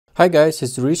Hi guys,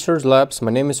 it's Research Labs.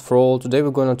 My name is Frol. Today we're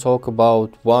gonna talk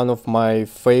about one of my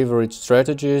favorite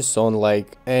strategies on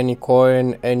like any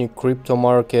coin, any crypto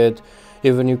market.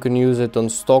 Even you can use it on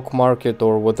stock market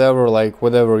or whatever, like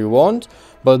whatever you want.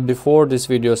 But before this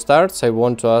video starts, I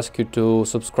want to ask you to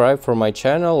subscribe for my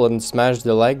channel and smash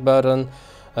the like button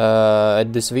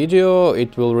at this video.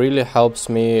 It will really helps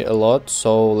me a lot,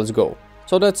 so let's go.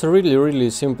 So that's a really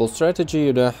simple strategy.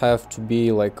 You don't have to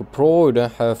be like a pro, you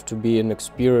don't have to be an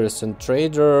experienced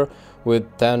trader with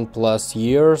 10+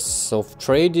 years of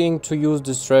trading to use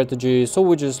this strategy. So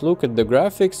we just look at the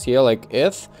graphics, yeah, like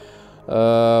ETH.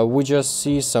 We just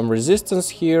see some resistance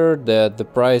here, that the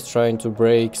price trying to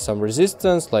break some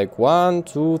resistance like 1,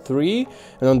 2, 3,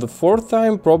 and on the fourth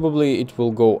time probably it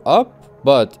will go up,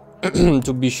 but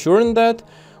to be sure in that,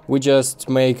 we just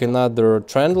make another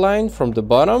trend line from the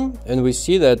bottom and we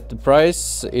see that the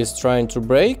price is trying to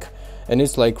break and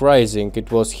it's like rising.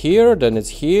 It was here, then it's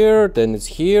here, then it's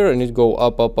here, and it go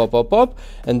up,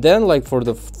 and then like for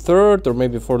the third or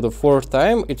maybe for the fourth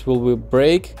time it will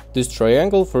break this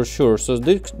triangle for sure. So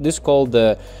this called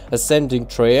the ascending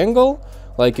triangle.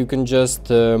 Like you can just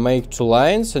make two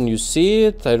lines and you see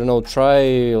it. I don't know,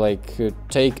 try like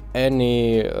take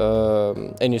any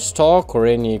stock or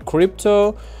any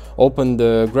crypto, open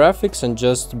the graphics and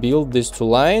just build these two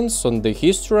lines on the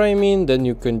history. I mean, then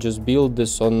you can just build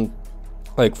this on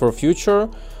like for future,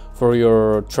 for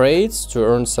your trades to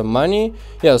earn some money.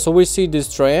 Yeah, so we see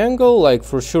this triangle, like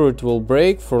for sure it will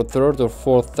break for third or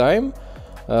fourth time.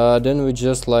 Then we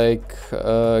just like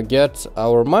get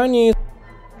our money.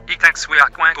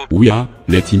 Ouya,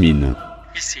 Latimin.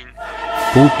 Isin.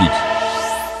 Popik.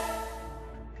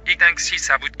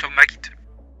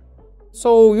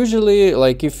 So usually,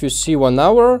 like if you see 1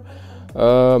 hour,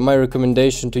 my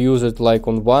recommendation to use it like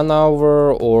on 1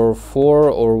 hour or 4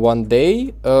 or 1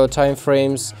 day time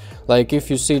frames. Like if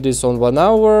you see this on 1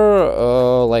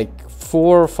 hour, like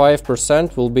 4 or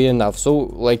 5% will be enough. So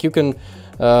like you can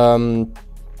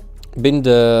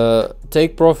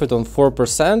take profit on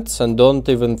 4% and don't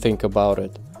even think about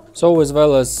it. So as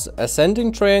well as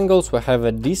ascending triangles, we have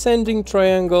a descending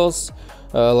triangles.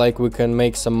 Like we can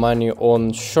make some money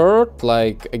on short.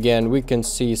 Like again, we can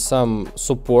see some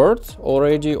support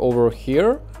already over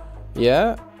here,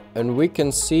 yeah, and we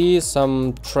can see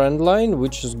some trend line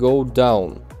which is go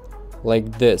down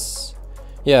like this.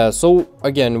 Yeah, so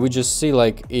again we just see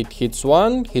like it hits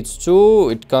 1, hits 2,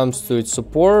 it comes to its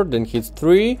support, then hits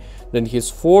 3, then hits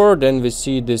 4, then we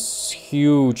see this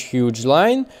huge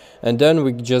line, and then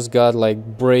we just got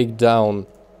like breakdown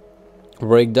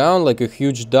like a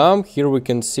huge dump. Here we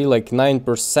can see like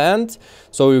 9%,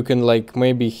 so you can like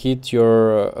maybe hit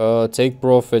your take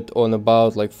profit on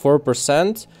about like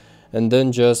 4%, and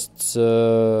then just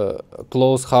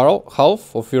close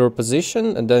half of your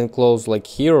position, and then close like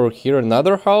here or here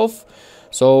another half.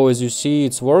 So as you see,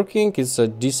 it's working. It's a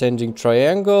descending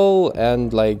triangle,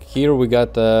 and like here we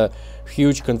got a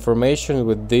huge confirmation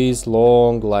with this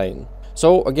long line.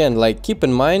 So again, like keep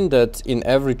in mind that in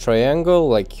every triangle,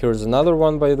 like here's another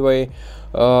one by the way,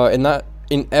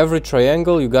 in every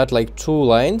triangle you got like two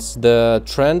lines, the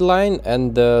trend line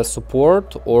and the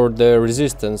support or the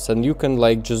resistance, and you can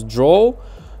like just draw.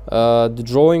 The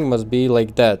drawing must be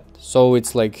like that. So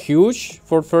it's like huge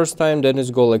for first time, then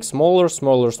it's go like smaller,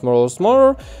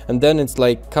 and then it's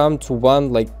like come to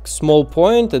one like small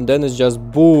point, and then it's just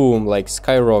boom, like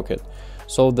skyrocket.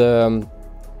 So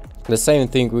the same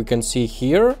thing we can see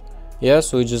here, yeah.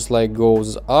 So it just like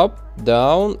goes up,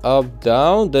 down,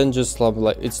 then just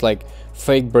like it's like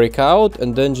fake breakout,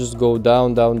 and then just go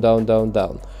down.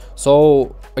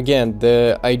 So again,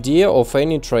 the idea of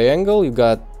any triangle, you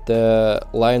got the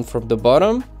line from the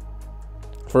bottom,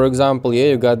 for example, yeah,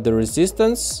 you got the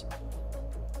resistance,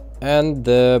 and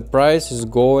the price is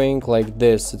going like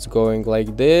this. It's going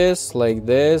like this,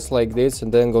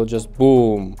 and then go just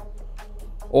boom.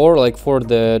 Or like for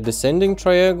the descending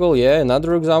triangle, yeah,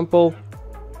 another example,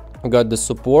 you got the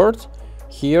support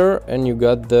here and you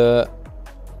got the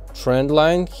trend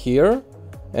line here,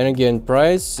 and again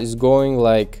price is going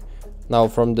like now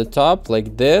from the top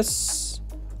like this,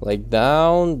 like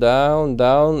down,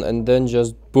 and then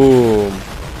just boom.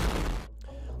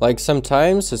 Like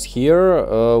sometimes as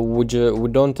here we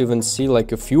don't even see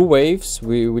like a few waves,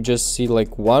 we just see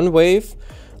like one wave,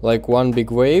 like one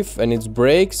big wave, and it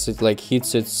breaks, it like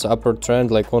hits its upper trend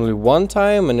like only one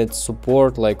time, and its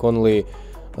support like only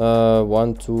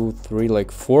 1, 2, 3,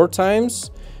 like 4 times.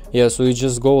 Yeah, so you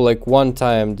just go like one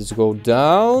time, this go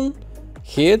down,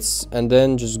 hits, and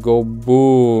then just go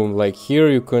boom. Like here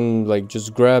you can like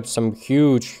just grab some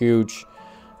huge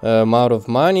amount of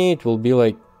money. It will be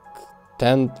like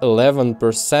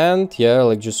 10-11%, yeah,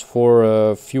 like just for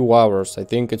a few hours. I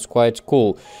think it's quite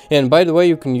cool. And by the way,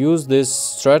 you can use this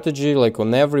strategy like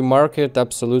on every market,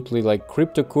 absolutely, like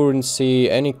cryptocurrency,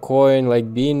 any coin like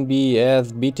BNB,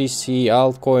 ETH, BTC,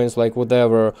 altcoins, like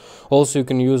whatever. Also you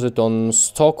can use it on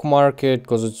stock market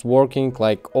because it's working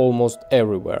like almost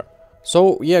everywhere.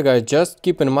 So yeah guys, just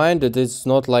keep in mind that it's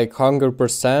not like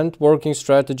 100% working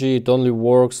strategy. It only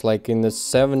works like in the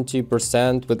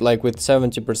 70% with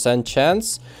 70%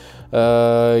 chance.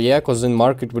 Yeah, because in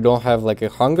market we don't have like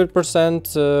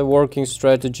 100% working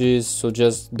strategies, so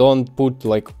just don't put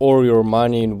like all your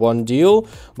money in one deal,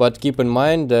 but keep in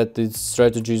mind that this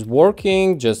strategy is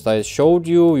working. Just I showed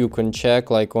you, you can check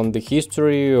like on the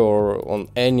history or on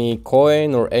any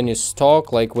coin or any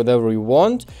stock, like whatever you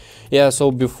want. Yeah,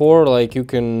 so before, like you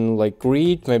can like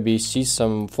read, maybe see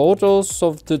some photos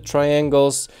of the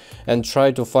triangles and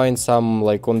try to find some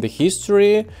like on the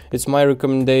history. It's my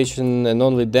recommendation, and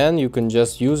only then you can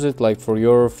just use it like for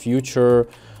your future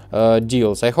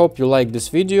deals. I hope you like this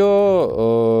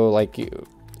video.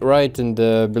 Write in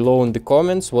the below in the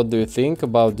comments what do you think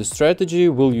about the strategy.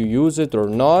 Will you use it or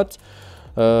not?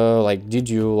 Like, did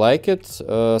you like it?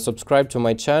 Subscribe to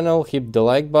my channel, hit the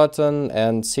like button,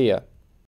 and see ya.